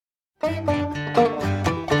So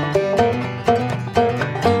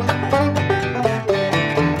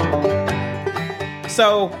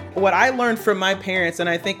what I learned from my parents, and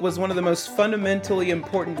I think was one of the most fundamentally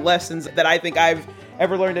important lessons that I think I've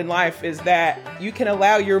ever learned in life, is that you can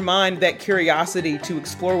allow your mind that curiosity to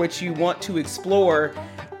explore what you want to explore,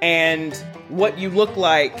 and what you look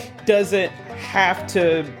like doesn't have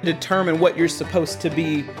to determine what you're supposed to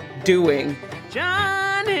be doing.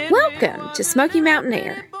 Welcome to Smoky Mountain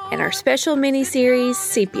Air and our special mini-series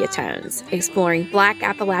Sepia Tones, exploring Black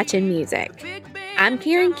Appalachian music. I'm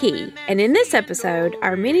Karen Key, and in this episode,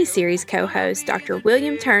 our mini-series co-hosts Dr.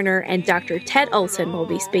 William Turner and Dr. Ted Olson will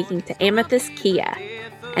be speaking to Amethyst Kia,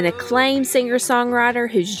 an acclaimed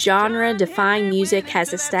singer-songwriter whose genre-defying music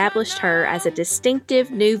has established her as a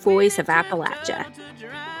distinctive new voice of Appalachia.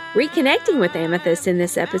 Reconnecting with Amethyst in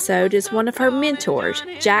this episode is one of her mentors,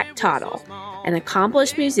 Jack Tottle, an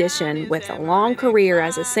accomplished musician with a long career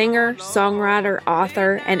as a singer, songwriter,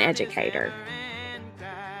 author, and educator.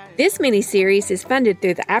 This mini-series is funded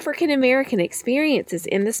through the African American Experiences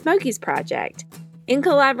in the Smokies Project, in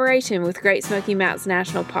collaboration with Great Smoky Mountains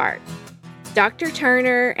National Park. Dr.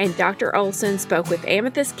 Turner and Dr. Olson spoke with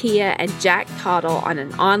Amethyst Kia and Jack Tottle on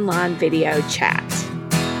an online video chat.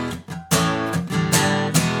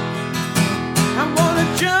 I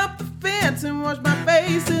wanna jump the fence and wash my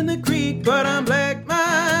face in the creek, but I'm black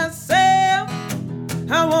myself.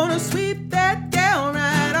 I wanna sweep that gal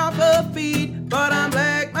right off her feet, but I'm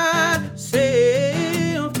black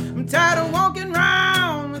myself. I'm tired of walking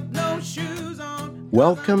around with no shoes on.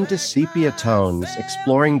 Welcome to Sepia Tones,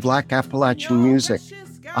 exploring Black Appalachian music.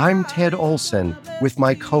 I'm Ted Olson with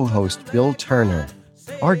my co-host Bill Turner.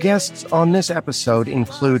 Our guests on this episode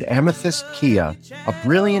include Amethyst Kia, a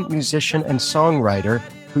brilliant musician and songwriter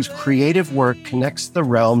whose creative work connects the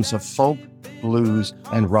realms of folk, blues,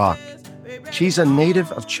 and rock. She's a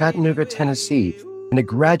native of Chattanooga, Tennessee, and a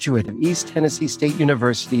graduate of East Tennessee State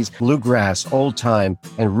University's Bluegrass, Old Time,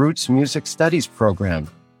 and Roots Music Studies program.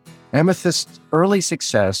 Amethyst's early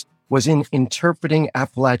success was in interpreting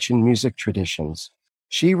Appalachian music traditions.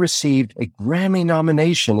 She received a Grammy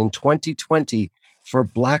nomination in 2020 for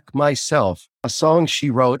Black Myself, a song she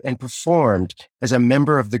wrote and performed as a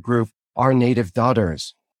member of the group Our Native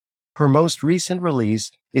Daughters. Her most recent release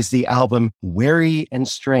is the album Wary and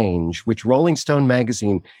Strange, which Rolling Stone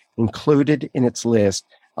magazine included in its list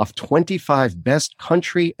of 25 best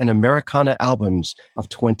country and Americana albums of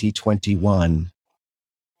 2021.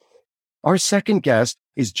 Our second guest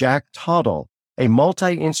is Jack Tottle, a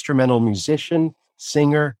multi-instrumental musician,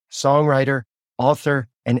 singer, songwriter, author,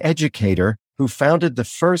 and educator who founded the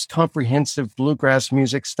first comprehensive bluegrass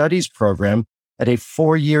music studies program at a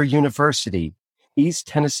 4-year university, East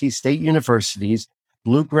Tennessee State University's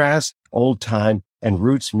Bluegrass, Old Time, and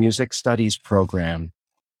Roots Music Studies program.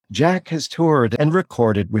 Jack has toured and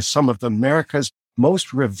recorded with some of America's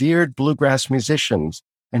most revered bluegrass musicians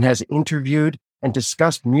and has interviewed and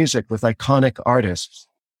discussed music with iconic artists.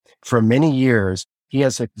 For many years, he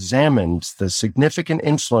has examined the significant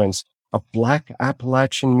influence of Black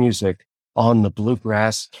Appalachian music on the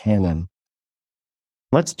bluegrass canon.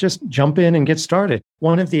 Let's just jump in and get started.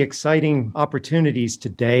 One of the exciting opportunities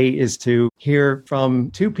today is to hear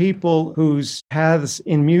from two people whose paths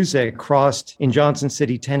in music crossed in Johnson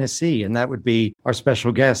City, Tennessee, and that would be our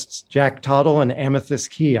special guests, Jack Tottle and Amethyst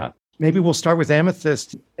Kia. Maybe we'll start with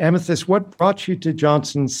Amethyst. Amethyst, what brought you to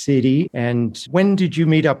Johnson City, and when did you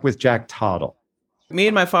meet up with Jack Tottle? Me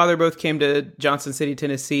and my father both came to Johnson City,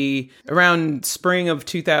 Tennessee around spring of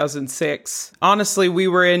 2006. Honestly, we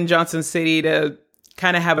were in Johnson City to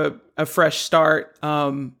kind of have a fresh start.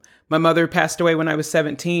 My mother passed away when I was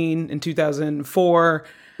 17 in 2004,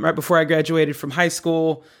 right before I graduated from high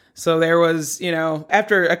school. So there was,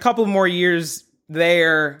 after a couple more years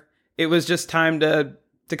there, it was just time to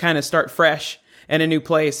kind of start fresh in a new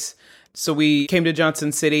place. So we came to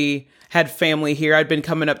Johnson City, had family here. I'd been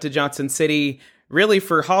coming up to Johnson City really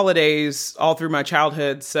for holidays all through my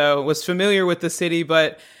childhood. So was familiar with the city,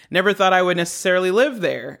 but never thought I would necessarily live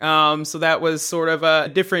there. So that was sort of a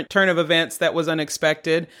different turn of events that was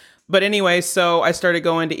unexpected. But anyway, so I started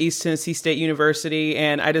going to East Tennessee State University,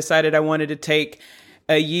 and I decided I wanted to take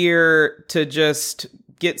a year to just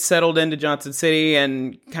get settled into Johnson City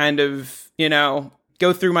and kind of,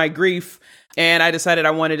 go through my grief. And I decided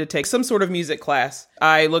I wanted to take some sort of music class.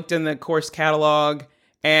 I looked in the course catalog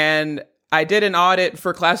and I did an audit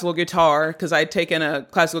for classical guitar because I'd taken a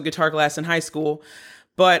classical guitar class in high school.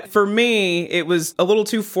 But for me, it was a little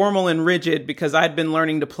too formal and rigid because I'd been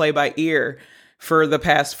learning to play by ear for the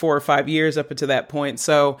past 4 or 5 years up until that point.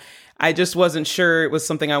 So I just wasn't sure it was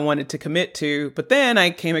something I wanted to commit to. But then I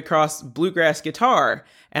came across bluegrass guitar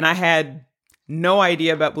and I had no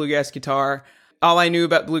idea about bluegrass guitar. All I knew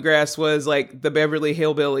about bluegrass was like the Beverly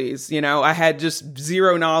Hillbillies. I had just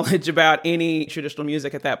zero knowledge about any traditional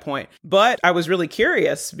music at that point. But I was really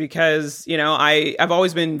curious because, I've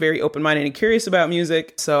always been very open-minded and curious about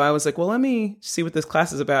music. So I was like, well, let me see what this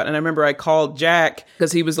class is about. And I remember I called Jack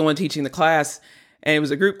because he was the one teaching the class, and it was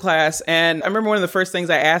a group class. And I remember one of the first things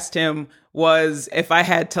I asked him was if I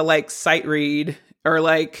had to like sight read or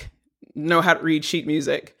like know how to read sheet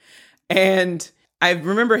music. And I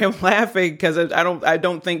remember him laughing because I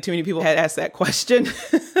don't think too many people had asked that question.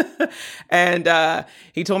 And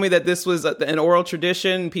he told me that this was an oral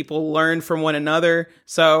tradition. People learn from one another.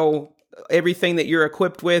 So everything that you're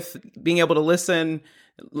equipped with, being able to listen,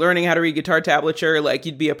 learning how to read guitar tablature, like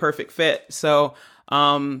you'd be a perfect fit. So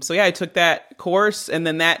yeah, I took that course, and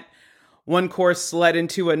then that one course led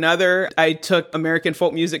into another. I took American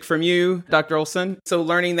Folk Music from you, Dr. Olson. So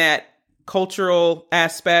learning that cultural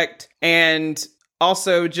aspect, and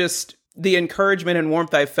also just the encouragement and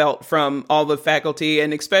warmth I felt from all the faculty,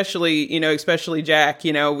 and especially Jack,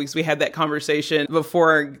 we had that conversation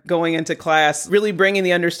before going into class, really bringing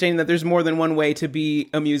the understanding that there's more than one way to be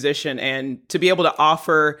a musician, and to be able to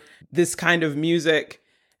offer this kind of music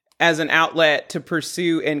as an outlet to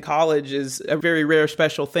pursue in college is a very rare,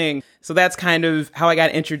 special thing. So that's kind of how I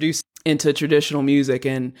got introduced into traditional music.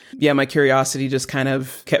 And yeah, my curiosity just kind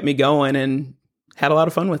of kept me going and had a lot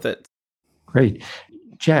of fun with it. Great.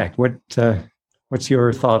 Jack, what's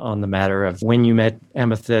your thought on the matter of when you met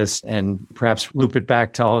Amethyst, and perhaps loop it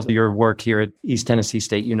back to all your work here at East Tennessee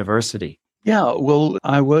State University? Yeah, well,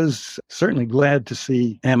 I was certainly glad to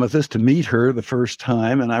see Amethyst, to meet her the first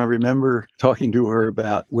time. And I remember talking to her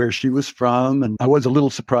about where she was from. And I was a little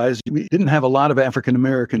surprised. We didn't have a lot of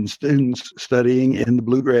African-American students studying in the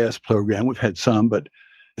bluegrass program. We've had some, but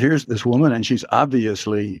here's this woman, and she's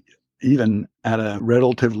obviously, even at a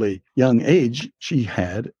relatively young age, she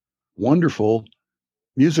had wonderful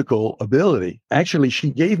musical ability. Actually, she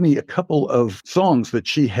gave me a couple of songs that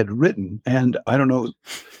she had written. And I don't know,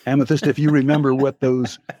 Amethyst, if you remember what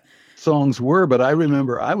those songs were, but I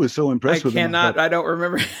remember I was so impressed with them. I don't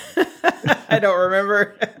remember. I don't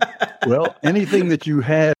remember. Well, anything that you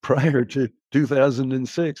had prior to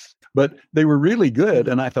 2006, but they were really good.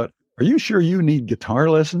 And I thought, are you sure you need guitar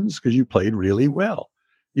lessons? Because you played really well,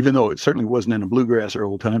 even though it certainly wasn't in a bluegrass or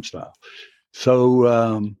old time style.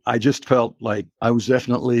 So I just felt like I was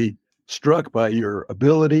definitely struck by your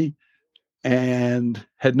ability and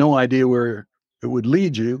had no idea where it would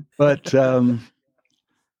lead you. But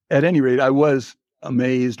at any rate, I was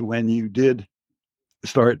amazed when you did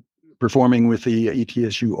start performing with the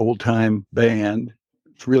ETSU Old Time Band.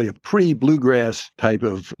 It's really a pre-bluegrass type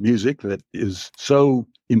of music that is so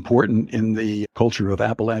important in the culture of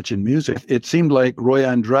Appalachian music. It seemed like Roy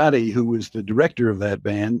Andrade, who was the director of that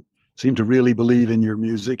band, seemed to really believe in your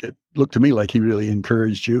music. It looked to me like he really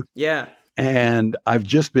encouraged you. Yeah. And I've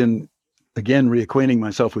just been, again, reacquainting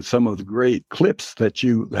myself with some of the great clips that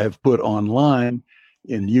you have put online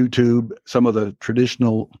in YouTube, some of the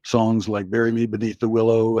traditional songs like Bury Me Beneath the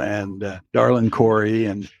Willow and Darlin' Corey,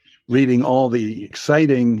 and reading all the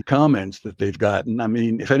exciting comments that they've gotten. I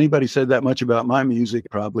mean, if anybody said that much about my music,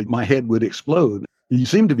 probably my head would explode. You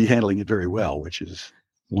seem to be handling it very well, which is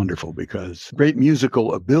wonderful, because great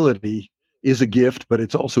musical ability is a gift, but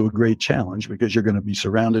it's also a great challenge, because you're going to be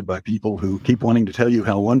surrounded by people who keep wanting to tell you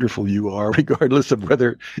how wonderful you are, regardless of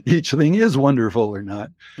whether each thing is wonderful or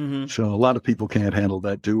not. Mm-hmm. So a lot of people can't handle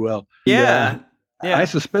that too well. Yeah. I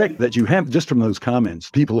suspect that you have, just from those comments,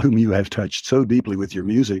 people whom you have touched so deeply with your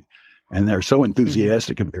music, and they're so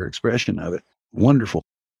enthusiastic in their expression of it. Wonderful.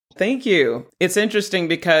 Thank you. It's interesting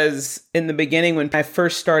because in the beginning, when I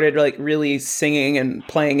first started like really singing and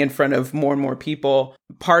playing in front of more and more people,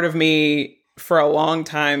 part of me for a long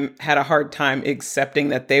time had a hard time accepting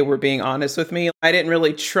that they were being honest with me. I didn't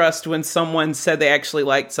really trust when someone said they actually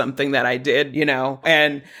liked something that I did,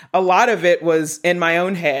 and a lot of it was in my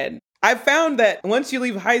own head. I found that once you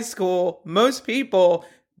leave high school, most people,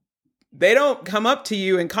 they don't come up to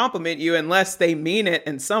you and compliment you unless they mean it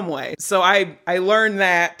in some way. So I learned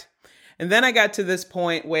that. And then I got to this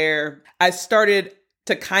point where I started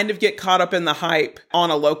to kind of get caught up in the hype on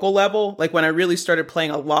a local level. Like when I really started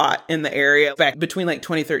playing a lot in the area back between like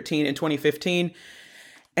 2013 and 2015.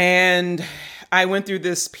 And I went through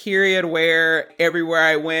this period where everywhere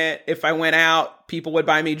I went, if I went out, people would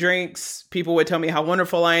buy me drinks. People would tell me how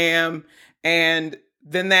wonderful I am. And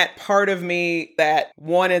then that part of me that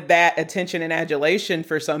wanted that attention and adulation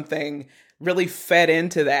for something really fed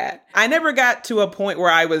into that. I never got to a point where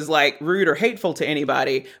I was like rude or hateful to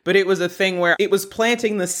anybody, but it was a thing where it was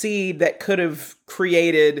planting the seed that could have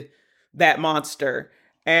created that monster.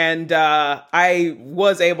 And I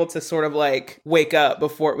was able to sort of like wake up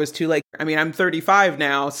before it was too late. I mean, I'm 35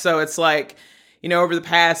 now, so it's like, over the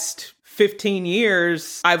past 15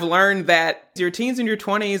 years, I've learned that your teens and your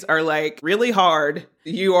 20s are like really hard.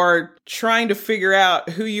 You are trying to figure out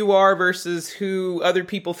who you are versus who other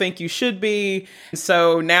people think you should be.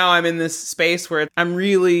 So now I'm in this space where I'm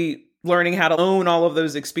really learning how to own all of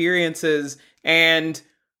those experiences and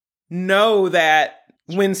know that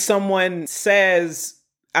when someone says,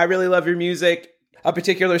 I really love your music, a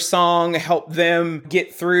particular song helped them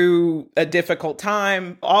get through a difficult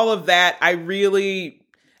time, all of that, I really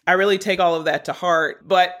take all of that to heart.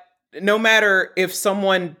 But no matter if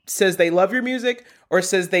someone says they love your music or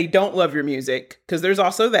says they don't love your music, because there's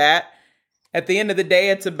also that, at the end of the day,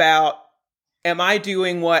 it's about, am I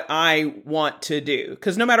doing what I want to do?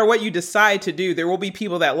 Because no matter what you decide to do, there will be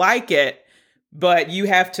people that like it, but you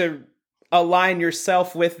have to align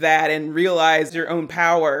yourself with that and realize your own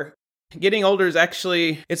power. Getting older is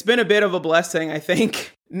actually, it's been a bit of a blessing, I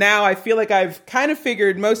think. Now I feel like I've kind of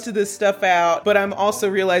figured most of this stuff out, but I'm also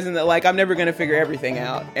realizing that like I'm never going to figure everything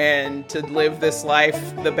out, and to live this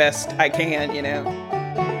life the best I can,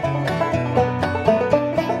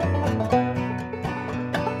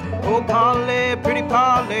 Oh, Polly, pretty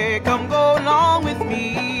Polly, come go along with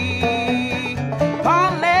me.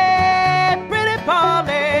 Polly, pretty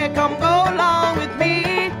Polly, come go along with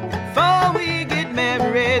me. Before we get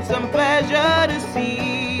married, some pleasure to see.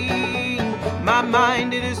 My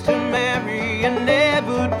mind it is to marry and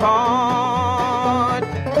never part.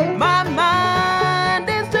 My mind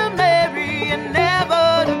is to marry and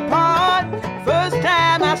never depart. First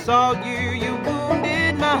time I saw you, you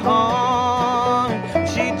wounded my heart.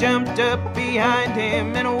 She jumped up behind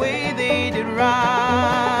him and away they did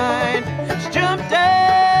ride. She jumped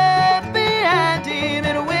up behind him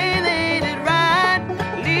and away they did ride,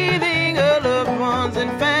 leaving her loved ones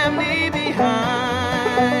and family behind.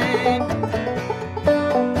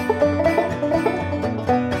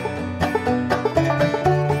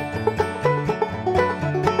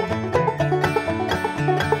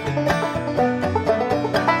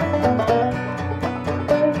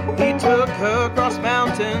 He took her across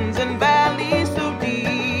mountains and valleys so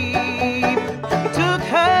deep. He took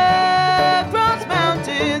her across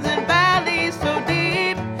mountains and valleys so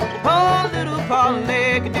deep. Poor little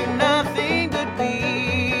Polly could do nothing but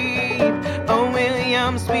weep. Oh,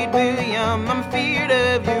 William, sweet William, I'm feared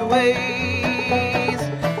of your ways.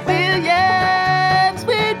 William,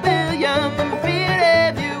 sweet William, I'm feared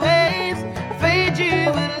of your ways. Afraid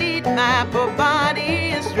you will lead my poor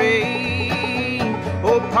body astray.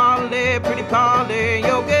 Oh, Polly, pretty Polly,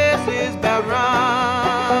 your guess is about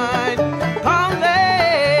right.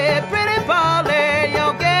 Polly, pretty Polly,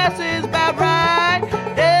 your guess is about right.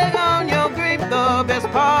 Dug on your grave the best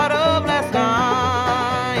part of last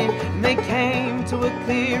night. And they came to a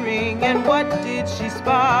clearing, and what did she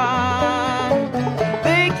spy?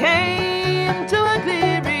 They came to a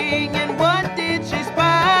clearing, and what did she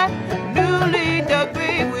spy? Newly dug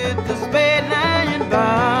grave with the spade lying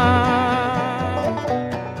by.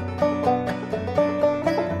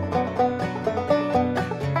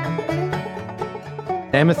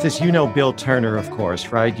 Amethyst, you know Bill Turner, of course,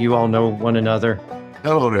 right? You all know one another.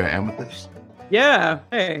 Hello there, Amethyst. Yeah.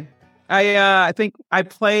 Hey, I think I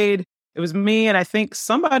played, it was me and I think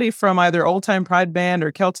somebody from either Old Time Pride Band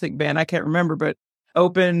or Celtic Band, I can't remember, but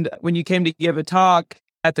opened when you came to give a talk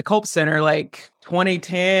at the Culp Center, like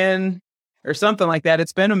 2010 or something like that.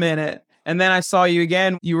 It's been a minute. And then I saw you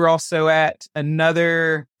again. You were also at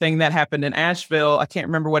another thing that happened in Asheville. I can't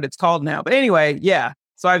remember what it's called now. But anyway, yeah.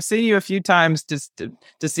 So I've seen you a few times just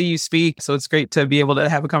to see you speak. So it's great to be able to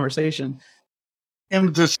have a conversation.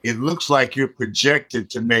 Amethyst, it looks like you're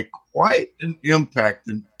projected to make quite an impact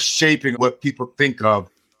in shaping what people think of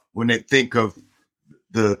when they think of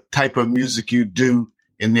the type of music you do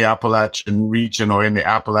in the Appalachian region or in the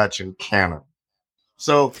Appalachian canon.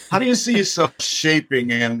 So how do you see yourself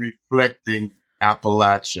shaping and reflecting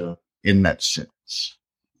Appalachia in that sense?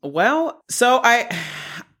 Well, so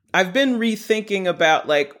I've been rethinking about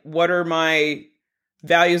like, what are my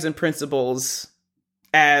values and principles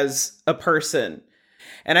as a person?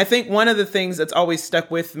 And I think one of the things that's always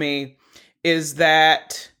stuck with me is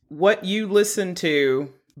that what you listen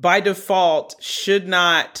to by default should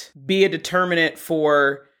not be a determinant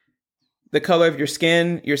for the color of your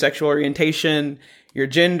skin, your sexual orientation, your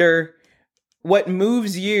gender. What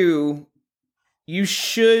moves you, you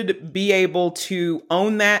should be able to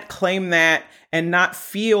own that, claim that, and not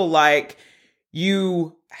feel like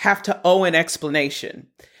you have to owe an explanation.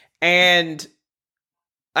 And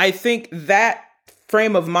I think that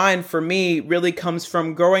frame of mind for me really comes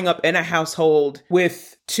from growing up in a household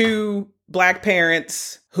with two Black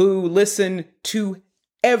parents who listen to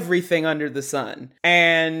everything under the sun.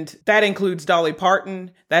 And that includes Dolly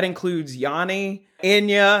Parton, that includes Yanni,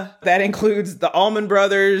 Enya, that includes the Allman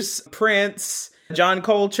Brothers, Prince, John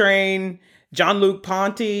Coltrane, Jean-Luc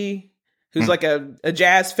Ponty, who's like a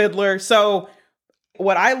jazz fiddler. So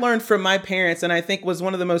what I learned from my parents, and I think was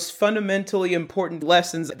one of the most fundamentally important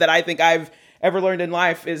lessons that I think I've ever learned in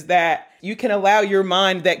life, is that you can allow your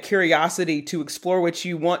mind that curiosity to explore what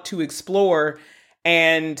you want to explore,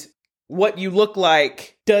 and what you look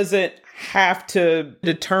like doesn't have to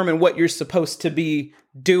determine what you're supposed to be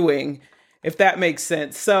doing, if that makes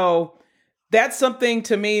sense. So that's something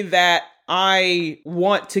to me that I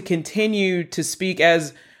want to continue to speak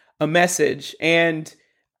as a message. And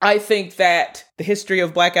I think that the history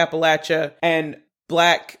of Black Appalachia and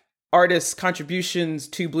Black artists' contributions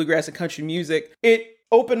to bluegrass and country music, it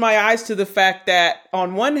opened my eyes to the fact that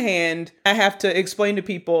on one hand, I have to explain to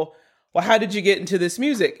people, well, how did you get into this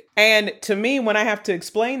music? And to me, when I have to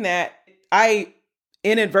explain that, I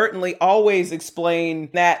inadvertently always explain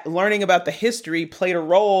that learning about the history played a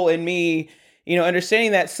role in me,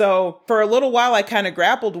 understanding that. So for a little while, I kind of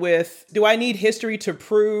grappled with, do I need history to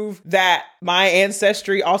prove that my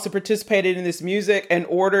ancestry also participated in this music in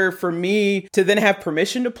order for me to then have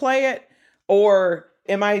permission to play it? Or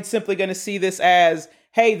am I simply going to see this as,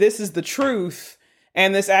 hey, this is the truth,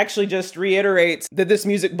 and this actually just reiterates that this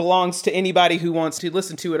music belongs to anybody who wants to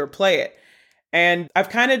listen to it or play it? And I've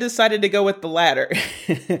kind of decided to go with the latter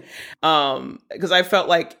because I felt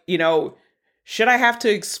like, should I have to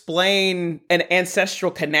explain an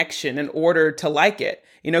ancestral connection in order to like it?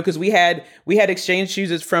 Because we had exchange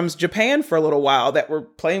students from Japan for a little while that were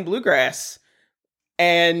playing bluegrass,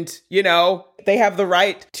 and, they have the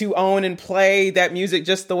right to own and play that music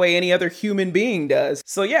just the way any other human being does.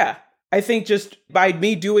 So yeah, I think just by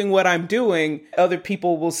me doing what I'm doing, other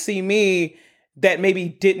people will see me that maybe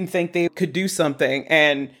didn't think they could do something,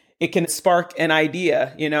 and it can spark an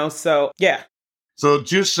idea, So yeah. So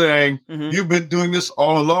just saying, you've been doing this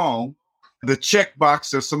all along. The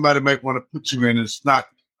checkbox that somebody might want to put you in is not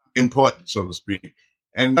important, so to speak.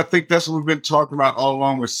 And I think that's what we've been talking about all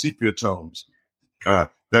along with Sepia Tones.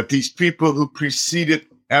 That these people who preceded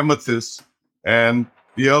Amethyst and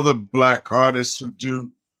the other Black artists who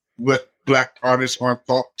do what Black artists aren't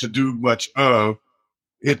thought to do much of,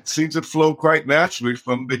 it seems to flow quite naturally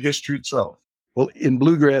from the history itself. Well, in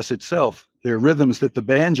bluegrass itself, there are rhythms that the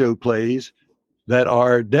banjo plays that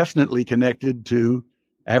are definitely connected to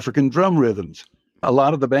African drum rhythms. A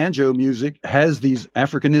lot of the banjo music has these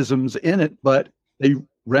Africanisms in it, but they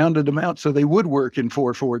rounded them out so they would work in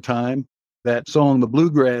 4/4 time. That song, The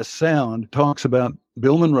Bluegrass Sound, talks about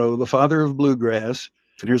Bill Monroe, the father of bluegrass.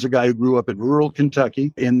 And here's a guy who grew up in rural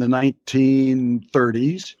Kentucky in the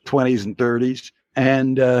 1930s, 20s and 30s.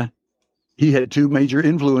 And he had two major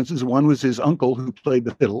influences. One was his uncle who played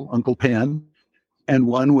the fiddle, Uncle Penn. And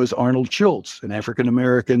one was Arnold Schultz, an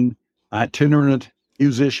African-American itinerant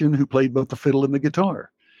musician who played both the fiddle and the guitar.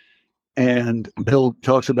 And Bill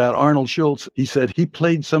talks about Arnold Schultz. He said he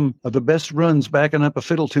played some of the best runs backing up a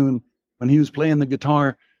fiddle tune when he was playing the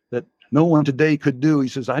guitar that no one today could do. He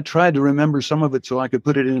says, I tried to remember some of it so I could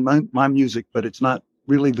put it in my music, but it's not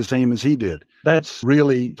really the same as he did. That's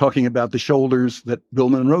really talking about the shoulders that Bill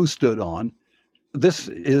Monroe stood on. This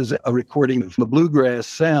is a recording of The Bluegrass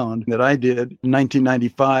Sound that I did in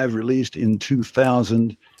 1995, released in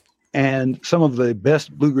 2000. And some of the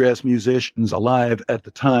best bluegrass musicians alive at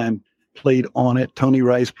the time played on it. Tony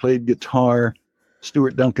Rice played guitar.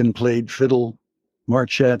 Stuart Duncan played fiddle.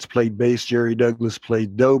 Mark Schatz played bass. Jerry Douglas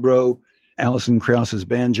played dobro. Alison Krause's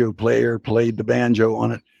banjo player played the banjo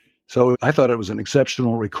on it. So I thought it was an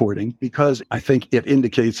exceptional recording because I think it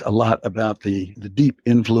indicates a lot about the deep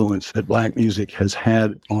influence that Black music has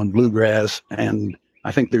had on bluegrass. And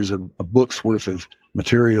I think there's a book's worth of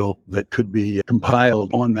material that could be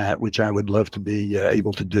compiled on that, which I would love to be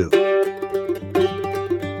able to do.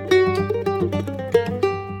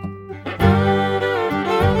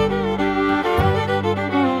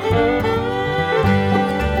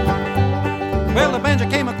 Well, the banjo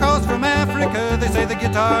came across from Africa. They say the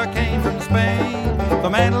guitar came from Spain. The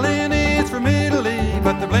mandolin is from Italy,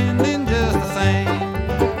 but they're blending just the same.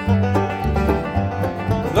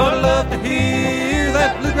 Lord, I love to hear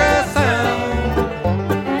that bluegrass sound.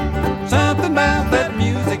 Something about that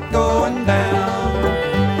music going down.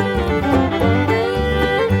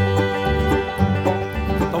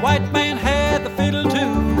 The white man had the fiddle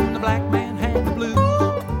tune, the black man had the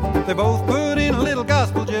blues. They both put in a little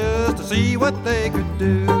gospel see what they could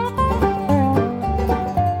do.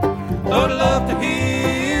 Lord, I love to hear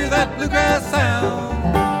bluegrass sound.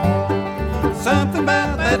 Something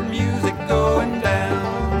about that music going down.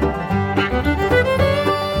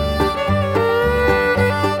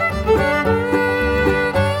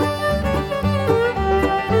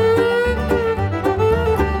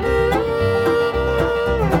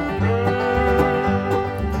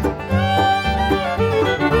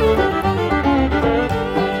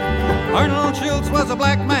 Arnold Schultz was a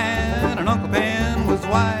black man and Uncle Ben was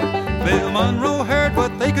white. Bill Monroe heard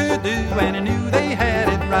what they could do and he knew they had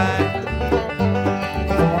it right.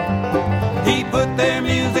 He put their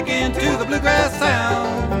music into the bluegrass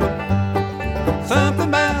sound. Something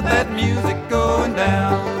about that music going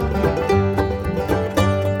down.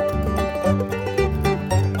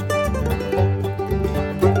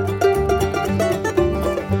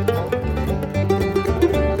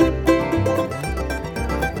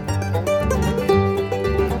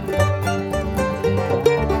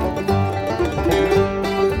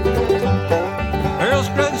 Earl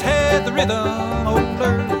Scruggs had the rhythm, old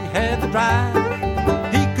Early had the drive.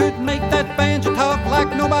 He could make that banjo talk like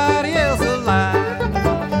nobody else alive.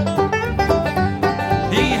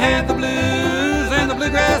 He had the blues and the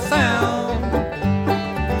bluegrass sound.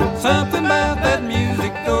 Something about that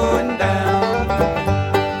music going down.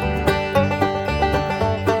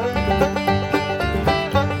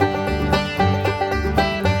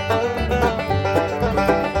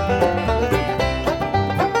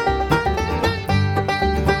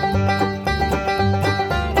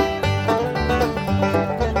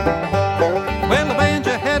 Well, the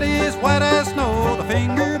banjo head is white as snow, the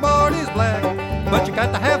fingerboard is black, but you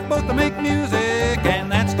got to have both to make music, and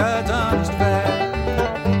that's God's honest fact.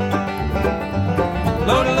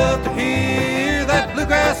 Lord, I love to hear that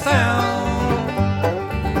bluegrass sound.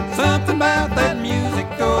 Something about that music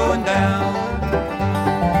going down.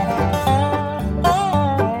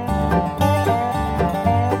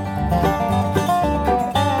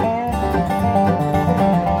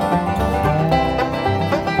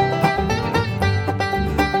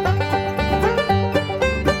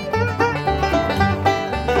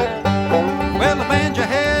 Well, the banjo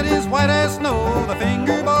head is white as snow, the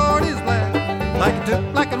fingerboard is black, like it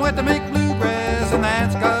took black and white to make bluegrass, and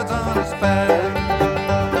that's God's honest fact.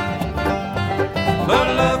 Lord,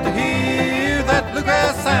 I love to hear that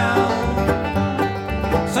bluegrass sound.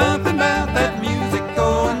 Something about that music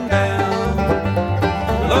going down.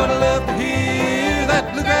 Lord, I love to hear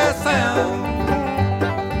that bluegrass sound.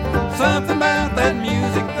 Something about that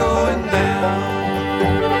music going down.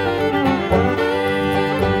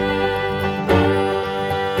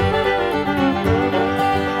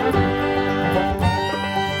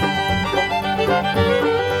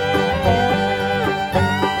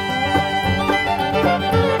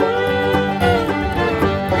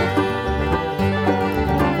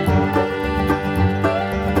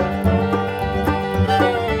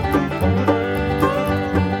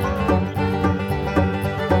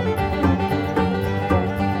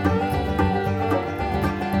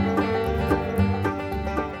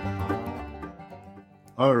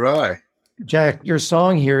 All right. Jack, your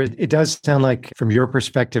song here, it does sound like, from your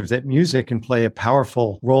perspective, that music can play a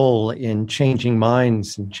powerful role in changing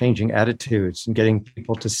minds and changing attitudes and getting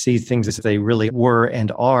people to see things as they really were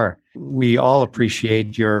and are. We all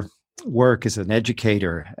appreciate your work as an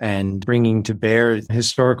educator and bringing to bear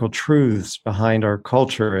historical truths behind our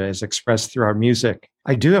culture as expressed through our music.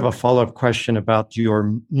 I do have a follow-up question about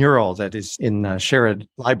your mural that is in Sherrod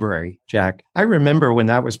Library, Jack. I remember when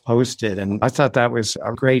that was posted, and I thought that was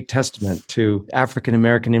a great testament to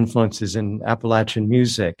African-American influences in Appalachian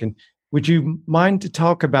music. And would you mind to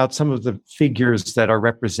talk about some of the figures that are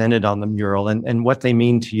represented on the mural and what they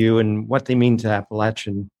mean to you and what they mean to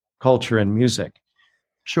Appalachian culture and music?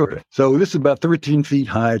 Sure. So this is about 13 feet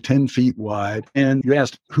high, 10 feet wide. And you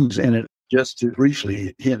asked who's in it. Just to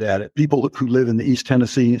briefly hint at it, people who live in the East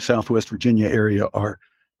Tennessee, Southwest Virginia area are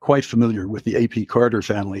quite familiar with the A.P. Carter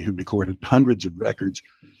family, who recorded hundreds of records.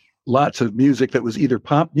 Lots of music that was either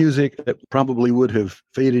pop music that probably would have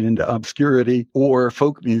faded into obscurity, or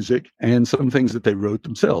folk music, and some things that they wrote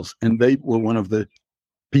themselves. And they were one of the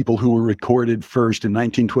people who were recorded first in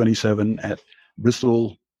 1927 at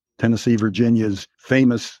Bristol, Tennessee, Virginia's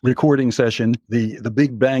famous recording session, the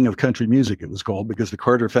Big Bang of Country Music, it was called, because the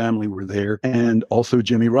Carter family were there, and also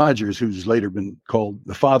Jimmy Rogers, who's later been called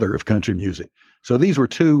the father of country music. So these were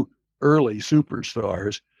two early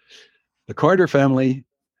superstars. The Carter family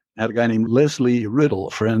had a guy named Leslie Riddle,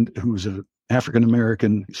 a friend who's an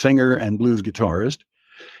African-American singer and blues guitarist.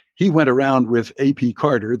 He went around with A.P.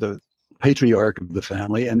 Carter, the patriarch of the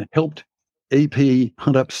family, and helped A.P.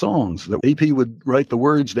 hunt up songs. A.P. would write the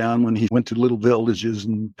words down when he went to little villages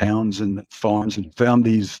and towns and farms and found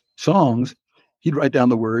these songs, he'd write down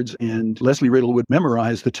the words and Leslie Riddle would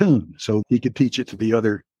memorize the tune so he could teach it to the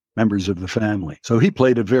other members of the family. So he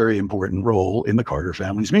played a very important role in the Carter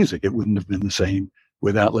family's music. It wouldn't have been the same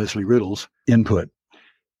without Leslie Riddle's input.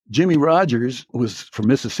 Jimmie Rodgers was from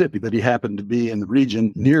Mississippi, but he happened to be in the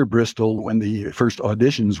region near Bristol when the first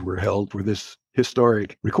auditions were held for this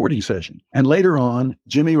historic recording session. And later on,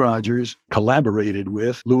 Jimmie Rodgers collaborated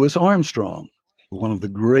with Louis Armstrong, one of the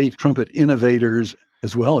great trumpet innovators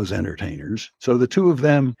as well as entertainers. So the two of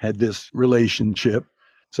them had this relationship.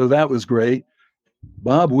 So that was great.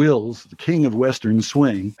 Bob Wills, the king of Western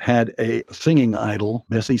swing, had a singing idol,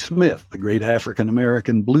 Bessie Smith, the great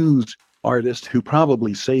African-American blues artist who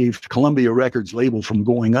probably saved Columbia Records label from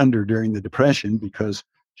going under during the Depression because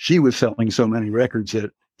she was selling so many records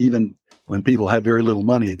that even when people had very little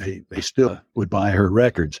money, they still would buy her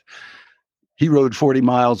records. He rode 40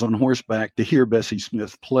 miles on horseback to hear Bessie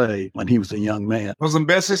Smith play when he was a young man. Wasn't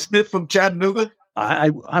Bessie Smith from Chattanooga?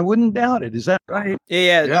 I wouldn't doubt it. Is that right?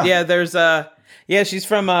 Yeah. There's she's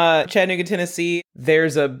from Chattanooga, Tennessee.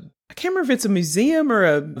 There's I can't remember if it's a museum or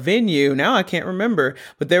a venue. Now I can't remember.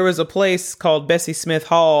 But there was a place called Bessie Smith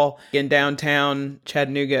Hall in downtown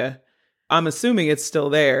Chattanooga. I'm assuming it's still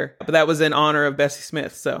there. But that was in honor of Bessie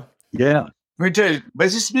Smith. So yeah. Let me tell you,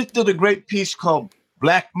 Bessie Smith did a great piece called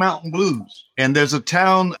Black Mountain Blues. And there's a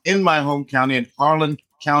town in my home county, in Harlan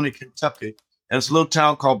County, Kentucky. And it's a little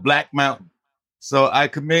town called Black Mountain. So I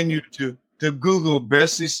commend you to Google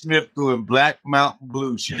Bessie Smith doing Black Mountain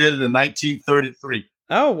Blues. She did it in 1933.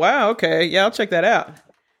 Oh, wow. Okay. Yeah, I'll check that out.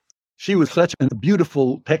 She was such a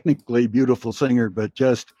beautiful, technically beautiful singer, but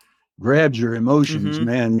just grabs your emotions,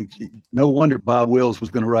 man. No wonder Bob Wills was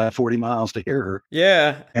going to ride 40 miles to hear her.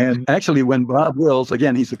 Yeah. And actually, when Bob Wills,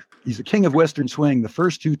 again, he's a king of Western swing, the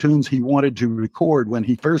first two tunes he wanted to record when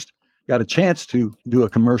he first got a chance to do a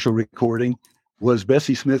commercial recording was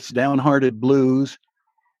Bessie Smith's Downhearted Blues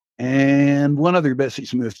and one other Bessie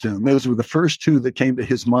Smith tune. Those were the first two that came to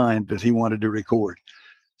his mind that he wanted to record.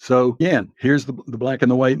 So again, here's the black and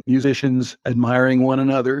the white musicians admiring one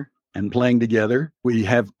another and playing together. We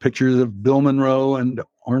have pictures of Bill Monroe and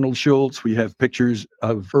Arnold Schultz. We have pictures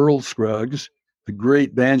of Earl Scruggs, the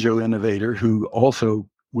great banjo innovator, who also,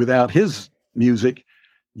 without his music,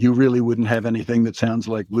 you really wouldn't have anything that sounds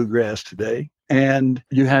like bluegrass today. And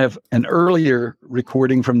you have an earlier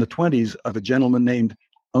recording from the 1920s of a gentleman named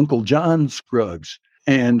Uncle John Scruggs,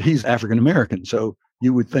 and he's African-American. So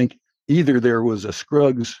you would think either there was a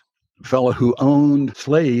Scruggs fellow who owned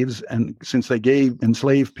slaves, and since they gave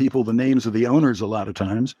enslaved people the names of the owners a lot of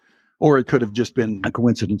times, or it could have just been a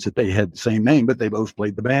coincidence that they had the same name, but they both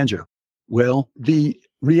played the banjo. Well, the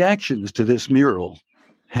reactions to this mural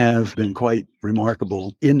have been quite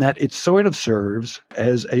remarkable in that it sort of serves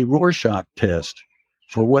as a Rorschach test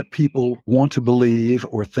for what people want to believe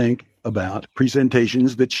or think about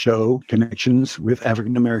presentations that show connections with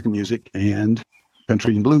African-American music and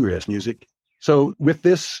country and bluegrass music. So with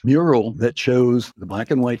this mural that shows the black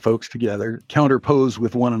and white folks together, counterposed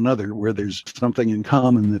with one another where there's something in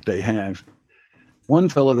common that they have, one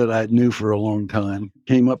fellow that I knew for a long time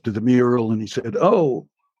came up to the mural and he said, "Oh,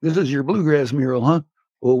 this is your bluegrass mural, huh?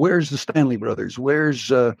 Well, where's the Stanley Brothers?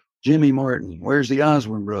 Where's Jimmy Martin? Where's the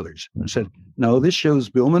Osborne Brothers?" And I said, "No, this shows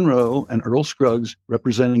Bill Monroe and Earl Scruggs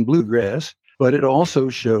representing bluegrass, but it also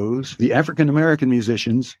shows the African-American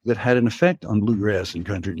musicians that had an effect on bluegrass and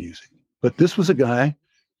country music." But this was a guy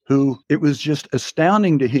who, it was just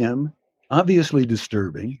astounding to him, obviously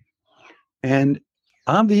disturbing, and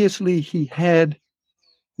obviously he had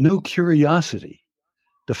no curiosity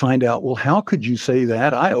to find out, well, how could you say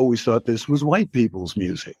that? I always thought this was white people's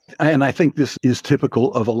music. And I think this is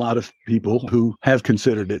typical of a lot of people who have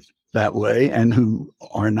considered it that way and who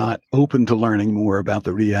are not open to learning more about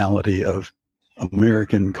the reality of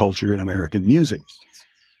American culture and American music.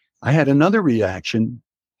 I had another reaction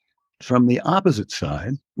from the opposite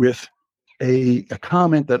side with a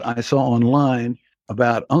comment that I saw online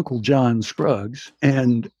about Uncle John Scruggs.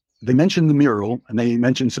 And they mentioned the mural and they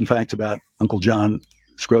mentioned some facts about Uncle John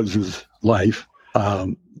Scruggs' life.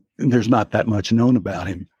 There's not that much known about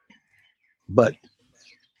him. But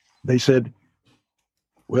they said,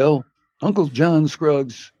 well, Uncle John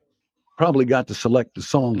Scruggs probably got to select the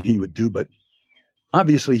song he would do, but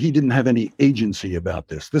obviously he didn't have any agency about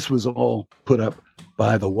this. This was all put up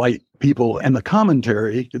by the white people. And the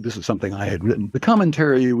commentary, this is something I had written, the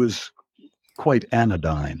commentary was quite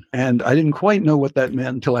anodyne. And I didn't quite know what that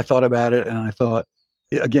meant until I thought about it. And I thought,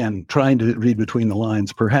 again, trying to read between the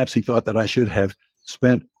lines, perhaps he thought that I should have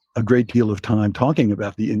spent a great deal of time talking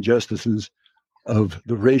about the injustices of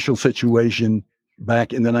the racial situation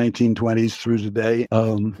back in the 1920s through today.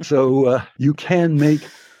 So you can make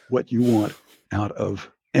what you want out of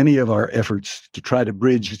any of our efforts to try to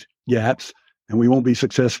bridge gaps. And we won't be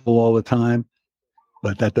successful all the time,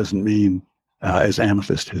 but that doesn't mean, as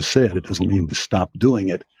Amethyst has said, it doesn't mean to stop doing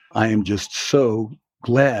it. I am just so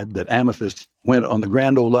glad that Amethyst went on the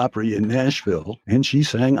Grand Ole Opry in Nashville, and she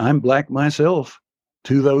sang "I'm Black Myself"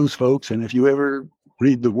 to those folks. And if you ever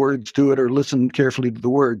read the words to it or listen carefully to the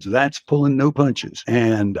words, that's pulling no punches.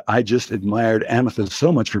 And I just admired Amethyst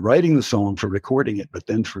so much for writing the song, for recording it, but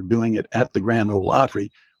then for doing it at the Grand Ole Opry,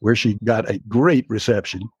 where she got a great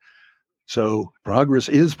reception. So progress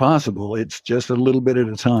is possible. It's just a little bit at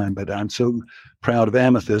a time, but I'm so proud of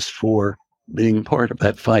Amethyst for being part of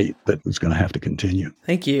that fight that was going to have to continue.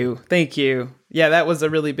 Thank you. Thank you. Yeah, that was a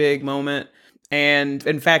really big moment. And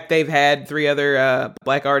in fact, they've had 3 other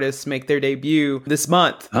Black artists make their debut this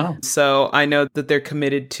month. Oh. So I know that they're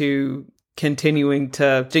committed to continuing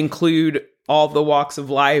to include all the walks of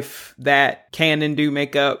life that can and do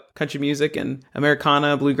make up country music and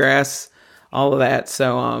Americana, bluegrass, all of that.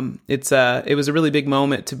 So it was a really big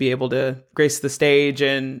moment to be able to grace the stage.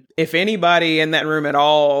 And if anybody in that room at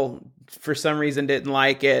all, for some reason, didn't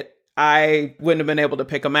like it, I wouldn't have been able to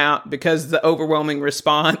pick them out because the overwhelming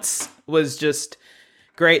response was just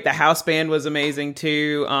great. The house band was amazing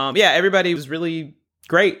too. Everybody was really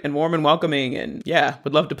great and warm and welcoming, and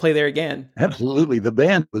would love to play there again. Absolutely. The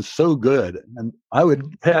band was so good. And I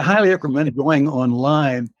would highly recommend going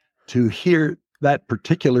online to hear that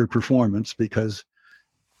particular performance, because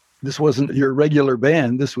this wasn't your regular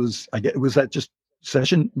band. This was, was that just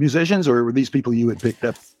session musicians, or were these people you had picked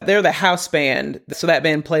up? They're the house band. So that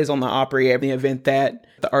band plays on the Opry every event that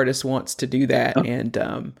the artist wants to do that. Oh. And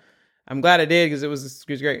I'm glad I did, because it was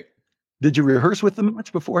great. Did you rehearse with them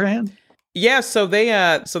much beforehand? Yeah, so they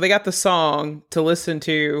got the song to listen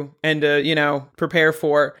to and to, prepare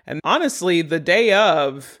for. And honestly, the day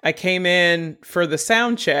of, I came in for the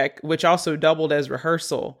sound check, which also doubled as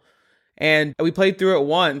rehearsal. And we played through it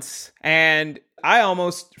once, and I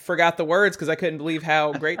almost forgot the words because I couldn't believe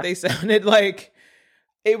how great they sounded. Like,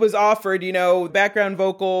 it was offered, background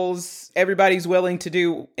vocals, everybody's willing to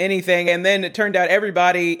do anything. And then it turned out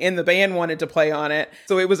everybody in the band wanted to play on it.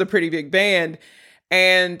 So it was a pretty big band.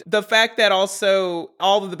 And the fact that also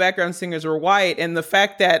all of the background singers were white, and the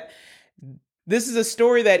fact that this is a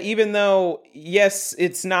story that, even though, yes,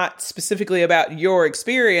 it's not specifically about your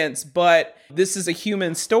experience, but this is a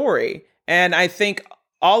human story. And I think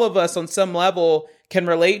all of us on some level can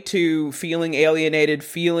relate to feeling alienated,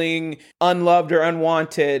 feeling unloved or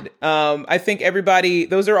unwanted. I think everybody,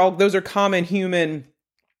 those are common human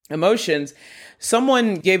emotions.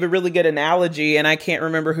 Someone gave a really good analogy, and I can't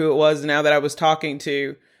remember who it was now that I was talking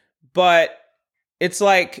to, but it's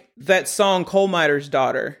like that song Coal Miner's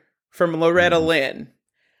Daughter from Loretta Lynn.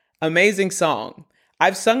 Amazing song.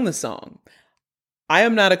 I've sung the song. I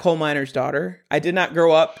am not a coal miner's daughter. I did not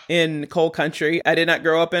grow up in coal country. I did not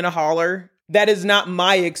grow up in a holler. That is not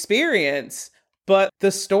my experience. But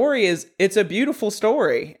the story it's a beautiful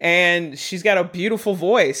story, and she's got a beautiful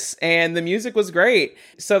voice, and the music was great.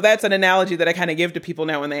 So that's an analogy that I kind of give to people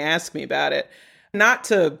now when they ask me about it. Not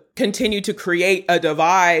to continue to create a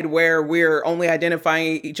divide where we're only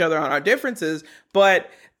identifying each other on our differences, but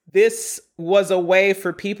this was a way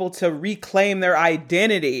for people to reclaim their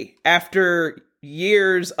identity after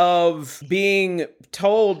years of being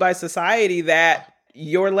told by society that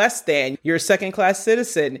you're less than, you're a second-class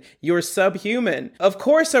citizen, you're subhuman. Of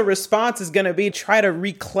course, a response is going to be try to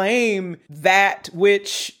reclaim that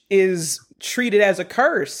which is treated as a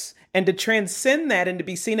curse and to transcend that and to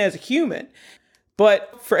be seen as a human.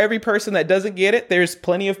 But for every person that doesn't get it, there's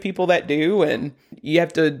plenty of people that do, and you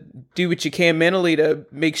have to do what you can mentally to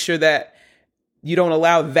make sure that you don't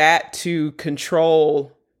allow that to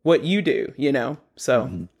control what you do, So...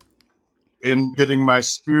 Mm-hmm. In getting my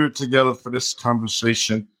spirit together for this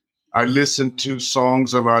conversation, I listened to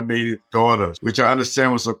Songs of Our Native Daughters, which I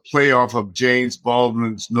understand was a play off of James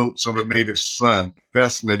Baldwin's Notes of a Native Son.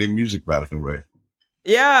 Fascinating music, by the way.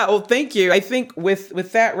 Yeah, well, thank you. I think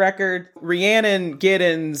with that record, Rhiannon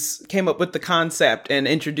Giddens came up with the concept and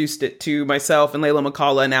introduced it to myself and Layla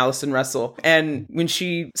McCullough and Allison Russell. And when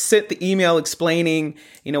she sent the email explaining,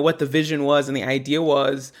 what the vision was and the idea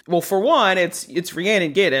was, well, for one, it's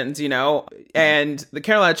Rhiannon Giddens, and the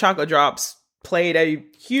Carolina Chocolate Drops played a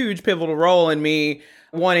huge pivotal role in me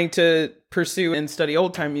wanting to pursue and study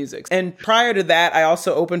old time music. And prior to that, I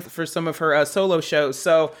also opened for some of her solo shows.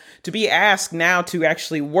 So to be asked now to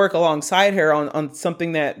actually work alongside her on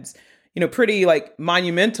something that's, pretty like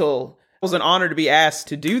monumental, it was an honor to be asked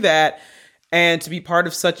to do that and to be part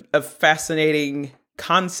of such a fascinating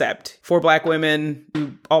concept for Black women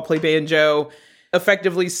who all play banjo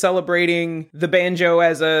effectively celebrating the banjo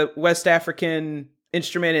as a West African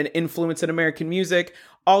instrument and influence in American music.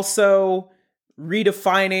 Also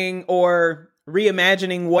redefining or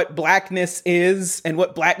reimagining what Blackness is and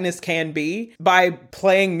what Blackness can be by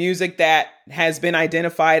playing music that has been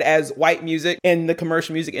identified as white music in the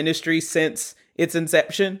commercial music industry since its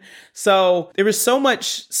inception. So there was so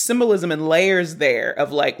much symbolism and layers there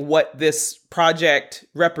of like what this project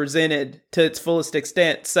represented to its fullest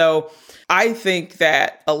extent. So I think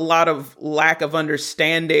that a lot of lack of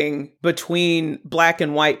understanding between Black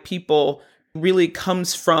and white people really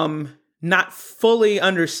comes from not fully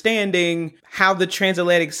understanding how the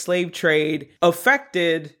transatlantic slave trade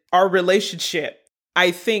affected our relationship.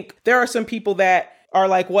 I think there are some people that are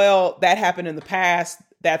like, well, that happened in the past.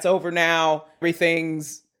 That's over now.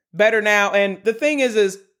 Everything's better now. And the thing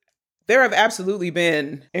is there have absolutely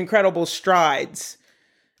been incredible strides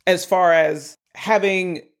as far as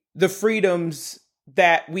having the freedoms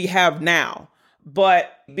that we have now.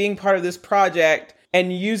 But being part of this project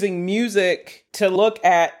and using music to look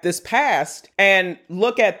at this past and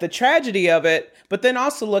look at the tragedy of it, but then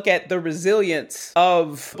also look at the resilience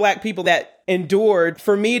of Black people that endured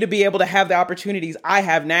for me to be able to have the opportunities I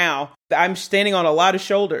have now. I'm standing on a lot of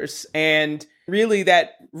shoulders. And really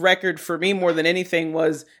that record for me more than anything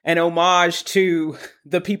was an homage to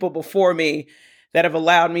the people before me that have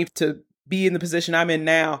allowed me to be in the position I'm in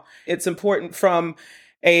now. It's important from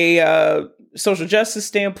a social justice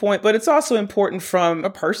standpoint, but it's also important from a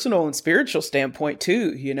personal and spiritual standpoint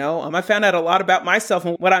too. You know, I found out a lot about myself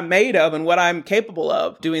and what I'm made of and what I'm capable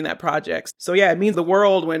of doing that project. So yeah, it means the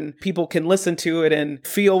world when people can listen to it and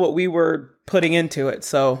feel what we were putting into it.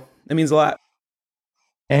 So it means a lot.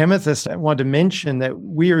 Amethyst, I wanted to mention that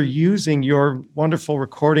we are using your wonderful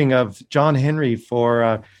recording of John Henry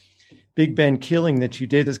for Big Ben Killing that you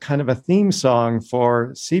did as kind of a theme song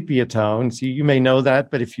for Sepia Tones. You may know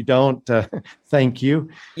that, but if you don't, thank you.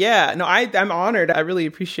 Yeah, no, I'm honored. I really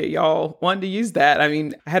appreciate y'all wanting to use that. I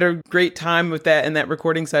mean, I had a great time with that in that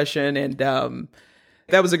recording session, and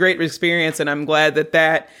that was a great experience, and I'm glad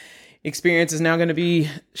that experience is now going to be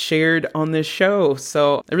shared on this show.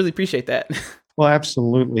 So I really appreciate that. Well,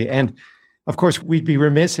 absolutely. And of course, we'd be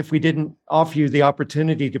remiss if we didn't offer you the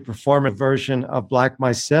opportunity to perform a version of Black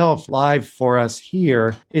Myself live for us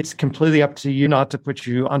here. It's completely up to you, not to put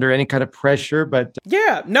you under any kind of pressure, but...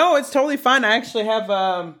 Yeah, no, it's totally fine. I actually have,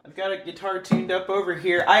 I've got a guitar tuned up over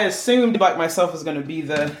here. I assumed Black Myself was going to be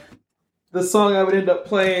the song I would end up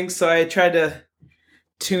playing, so I tried to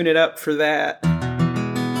tune it up for that.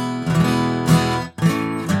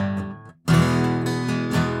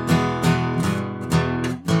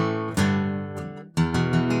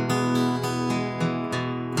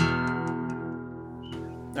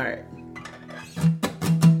 All right.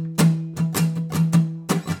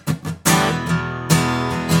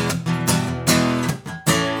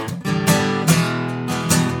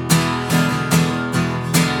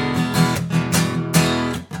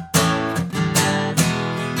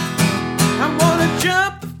 I wanna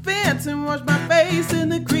jump the fence and wash my face in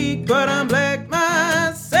the creek, but I'm Black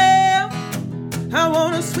myself. I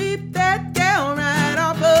wanna sweep that gal right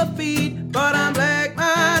off her feet, but I'm Black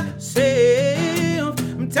myself.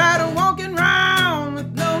 I'm tired of walking around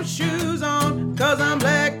with no shoes on, cause I'm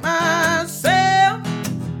Black myself.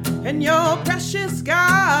 And your precious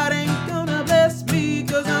God ain't gonna bless me,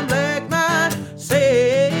 cause I'm Black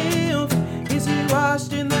myself. Is he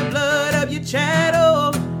washed in the blood of your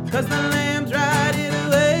chattel? Cause the lambs ride it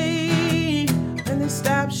away. And they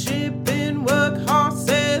stop shipping work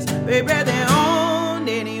horses, they ride their own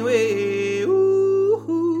anyway.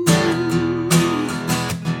 Ooh.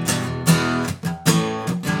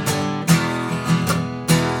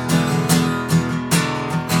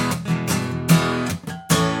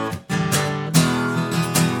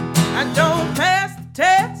 I don't pass the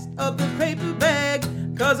test of the paper bag,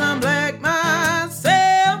 cause I'm Black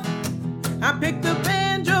myself. I pick the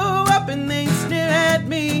banjo up and they sneer at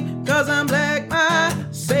me, cause I'm Black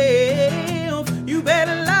myself. You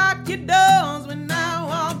better lock your doors when I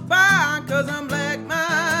walk by, cause I'm Black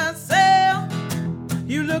myself.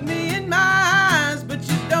 You look me in my eyes, but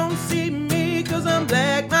you don't see me, cause I'm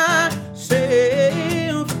Black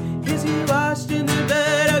myself. Is he washed in the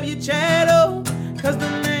blood of your chattel? Cause the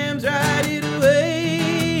lambs ride it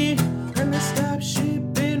away. And they stop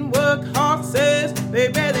shipping work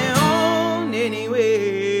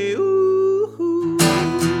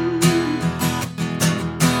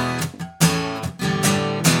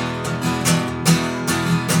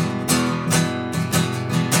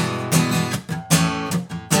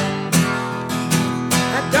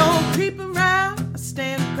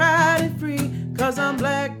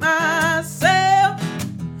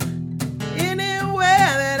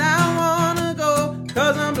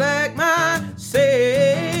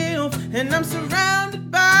And I'm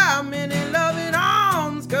surrounded by many loving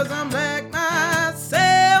arms, 'cause I'm black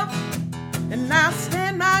myself. And I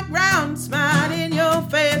stand my ground, smile in your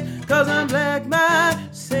face, 'cause I'm black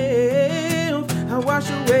myself. I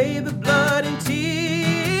wash away the blood and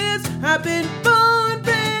tears. I've been born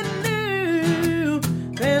brand new.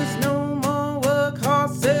 There's no more work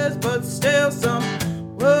horses, but still some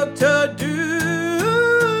work to do.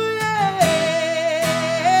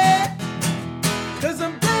 Yeah, 'cause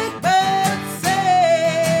I'm black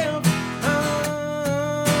myself.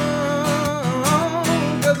 Oh,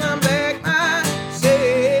 'cause I'm black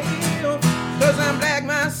myself. 'Cause I'm black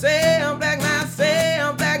myself, black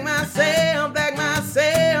myself, black myself, black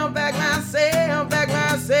myself, black myself, black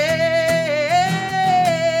myself,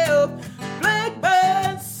 black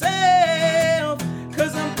myself.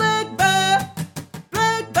 'Cause I'm black myself.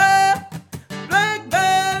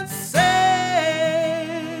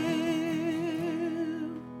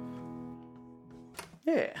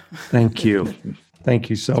 Yeah, Thank you. Thank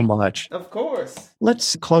you so much. of course.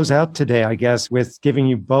 Let's close out today, I guess, with giving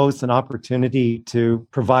you both an opportunity to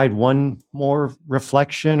provide one more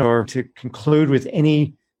reflection or to conclude with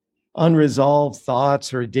any unresolved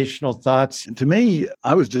thoughts or additional thoughts. To me,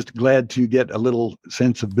 I was just glad to get a little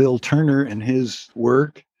sense of Bill Turner and his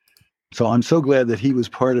work. So I'm so glad that he was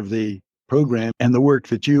part of the program and the work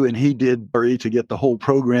that you and he did, Barry, to get the whole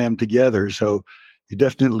program together. So you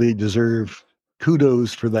definitely deserve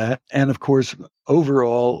kudos for that. And of course,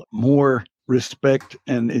 overall, more respect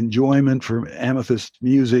and enjoyment for Amethyst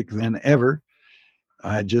music than ever.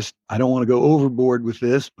 I don't want to go overboard with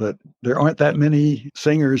this, but there aren't that many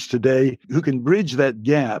singers today who can bridge that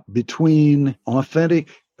gap between authentic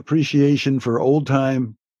appreciation for old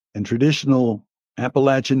time and traditional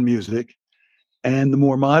Appalachian music and the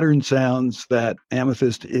more modern sounds that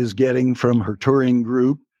Amethyst is getting from her touring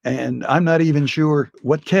group. And I'm not even sure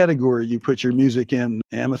what category you put your music in,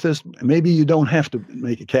 Amethyst. Maybe you don't have to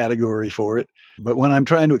make a category for it. But when I'm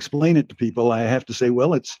trying to explain it to people, I have to say,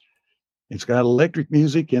 well, it's got electric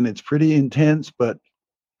music and it's pretty intense, but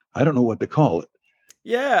I don't know what to call it.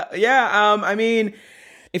 Yeah. I mean,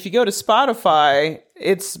 if you go to Spotify,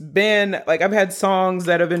 it's been like I've had songs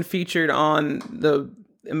that have been featured on the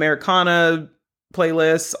Americana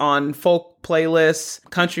playlists, on folk playlists,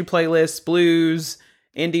 country playlists, blues,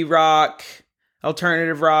 indie rock,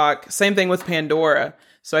 alternative rock. Same thing with Pandora.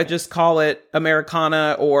 So I just call it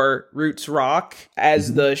Americana or roots rock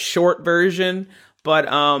as the short version. But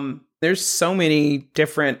there's so many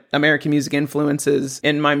different American music influences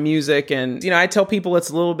in my music. And, I tell people it's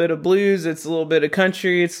a little bit of blues, it's a little bit of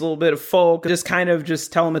country, it's a little bit of folk. Just kind of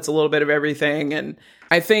just tell them it's a little bit of everything. And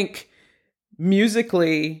I think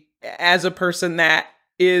musically, as a person that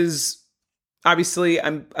is, obviously,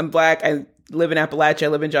 I'm Black, I live in Appalachia, I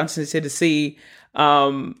live in Johnson City, Tennessee.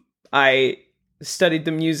 I studied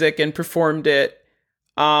the music and performed it.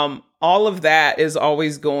 All of that is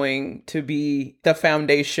always going to be the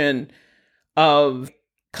foundation of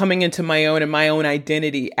coming into my own and my own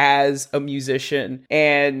identity as a musician.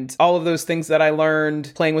 And all of those things that I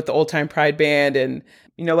learned playing with the Old Time Pride Band and,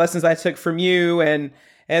 lessons I took from you and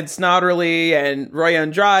Ed Snodderly and Roy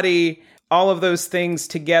Andrade, all of those things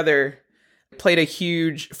together played a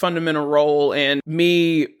huge fundamental role in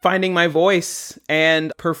me finding my voice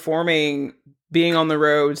and performing, being on the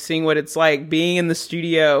road, seeing what it's like, being in the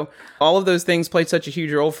studio. All of those things played such a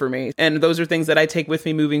huge role for me. And those are things that I take with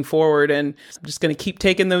me moving forward. And I'm just going to keep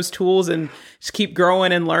taking those tools and just keep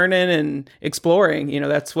growing and learning and exploring.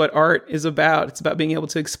 That's what art is about. It's about being able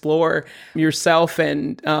to explore yourself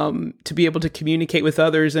and to be able to communicate with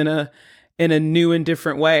others in a new and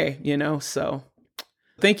different way, so.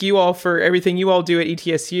 Thank you all for everything you all do at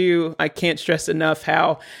ETSU. I can't stress enough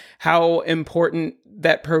how important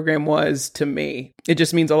that program was to me. It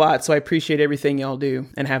just means a lot. So I appreciate everything y'all do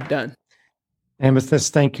and have done.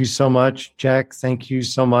 Amethyst, thank you so much. Jack, thank you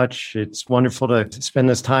so much. It's wonderful to spend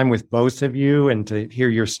this time with both of you and to hear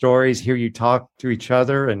your stories, hear you talk to each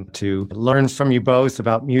other, and to learn from you both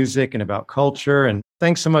about music and about culture. And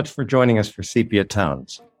thanks so much for joining us for Sepia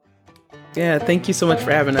Tones. Yeah, thank you so much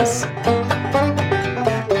for having us.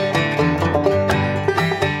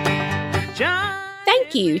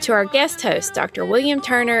 Thank you to our guest hosts, Dr. William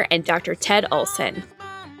Turner and Dr. Ted Olson.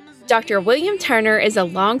 Dr. William Turner is a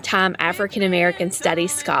longtime African American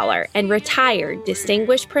Studies scholar and retired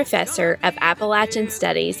Distinguished Professor of Appalachian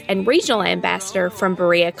Studies and Regional Ambassador from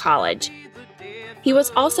Berea College. He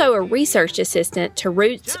was also a research assistant to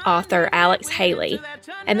Roots author Alex Haley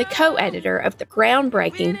and the co-editor of the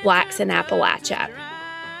groundbreaking Blacks in Appalachia.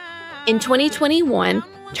 In 2021,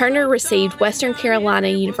 Turner received Western Carolina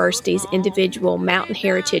University's individual Mountain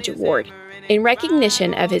Heritage Award in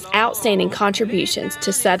recognition of his outstanding contributions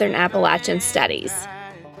to Southern Appalachian studies.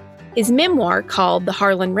 His memoir, called The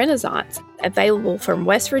Harlan Renaissance, available from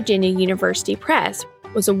West Virginia University Press,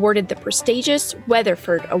 was awarded the prestigious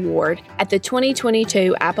Weatherford Award at the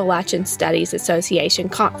 2022 Appalachian Studies Association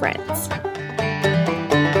Conference.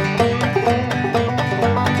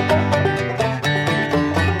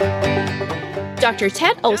 Dr.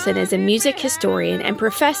 Ted Olson is a music historian and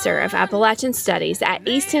professor of Appalachian Studies at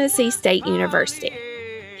East Tennessee State University.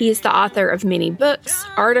 He is the author of many books,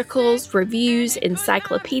 articles, reviews,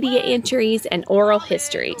 encyclopedia entries, and oral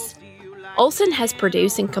histories. Olson has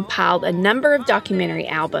produced and compiled a number of documentary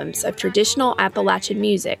albums of traditional Appalachian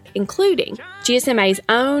music, including GSMA's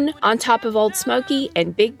own On Top of Old Smoky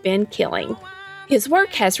and Big Bend Killing. His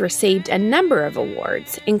work has received a number of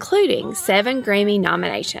awards, including 7 Grammy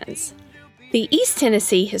nominations. The East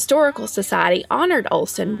Tennessee Historical Society honored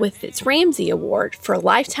Olson with its Ramsey Award for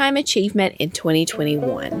Lifetime Achievement in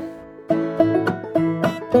 2021.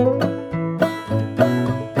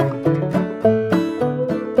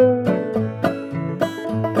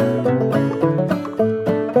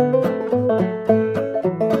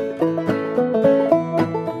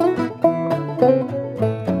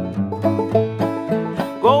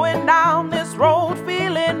 Going down this road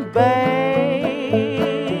feeling bad.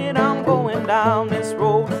 Down this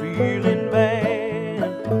road feeling bad.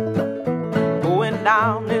 Going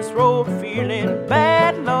down this road feeling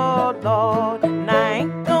bad, Lord, Lord. And I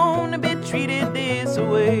ain't gonna be treated this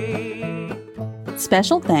way.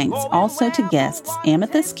 Special thanks also to guests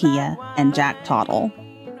Amethyst Kia and Jack Tottle.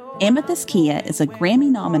 Amethyst Kia is a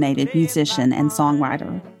Grammy-nominated musician and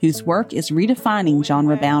songwriter whose work is redefining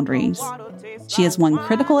genre boundaries. She has won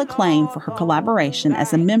critical acclaim for her collaboration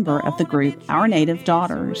as a member of the group Our Native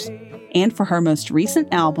Daughters, and for her most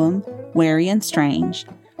recent album, Wary and Strange,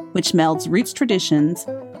 which melds roots traditions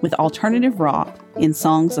with alternative rock in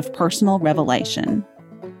songs of personal revelation.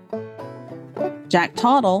 Jack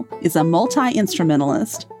Tottle is a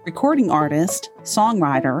multi-instrumentalist, recording artist,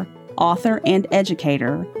 songwriter, author, and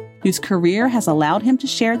educator whose career has allowed him to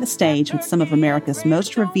share the stage with some of America's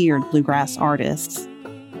most revered bluegrass artists.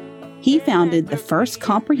 He founded the first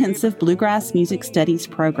comprehensive bluegrass music studies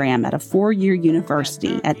program at a 4-year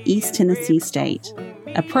university at East Tennessee State,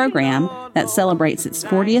 a program that celebrates its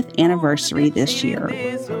 40th anniversary this year.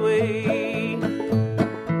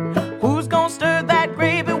 Who's gonna stir that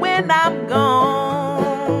gravy when I'm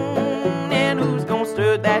gone? And who's gonna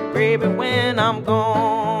stir that gravy when I'm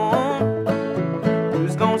gone?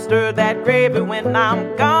 Who's gonna stir that gravy when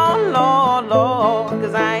I'm gone, Lord, Lord?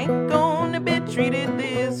 'Cause I ain't gonna be treated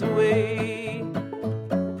this way.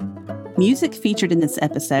 Music featured in this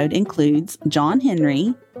episode includes John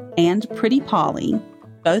Henry and Pretty Polly,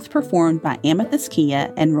 both performed by Amethyst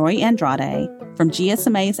Kia and Roy Andrade from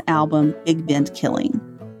GSMA's album Big Bend Killing.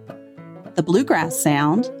 The Bluegrass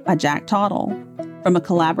Sound by Jack Tottle, from a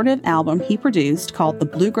collaborative album he produced called The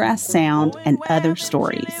Bluegrass Sound and Other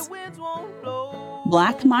Stories.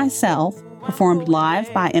 Black Myself, performed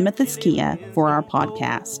live by Amethyst Kia for our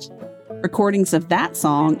podcast. Recordings of that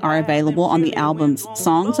song are available on the albums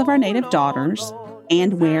Songs of Our Native Daughters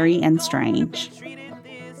and Wary and Strange.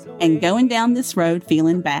 And Going Down This Road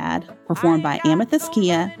Feeling Bad, performed by Amethyst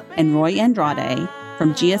Kia and Roy Andrade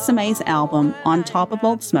from GSMA's album On Top of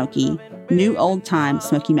Old Smoky, New Old Time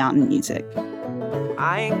Smoky Mountain Music.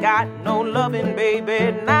 I ain't got no loving,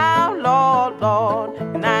 baby, now, Lord, Lord,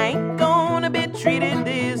 and I ain't gonna be treated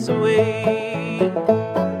this way.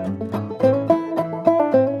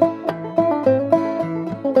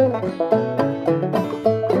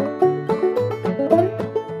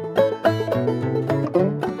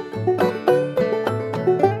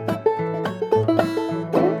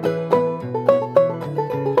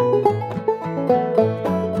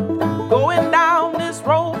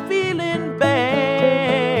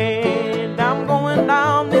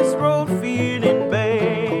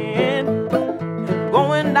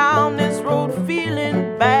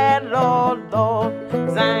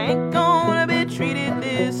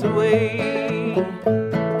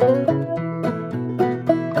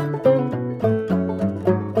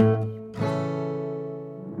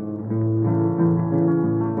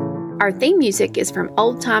 Our theme music is from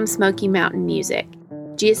Old Time Smoky Mountain Music,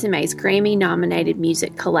 GSMA's Grammy-nominated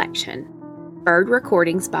music collection. Bird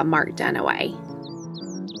recordings by Mark Dunaway.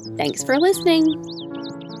 Thanks for listening.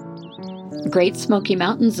 Great Smoky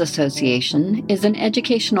Mountains Association is an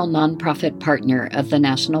educational nonprofit partner of the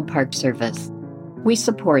National Park Service. We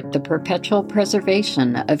support the perpetual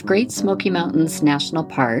preservation of Great Smoky Mountains National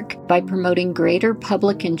Park by promoting greater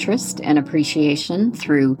public interest and appreciation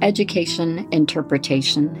through education,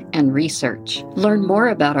 interpretation, and research. Learn more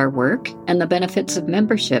about our work and the benefits of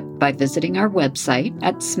membership by visiting our website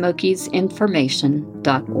at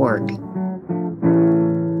smokiesinformation.org.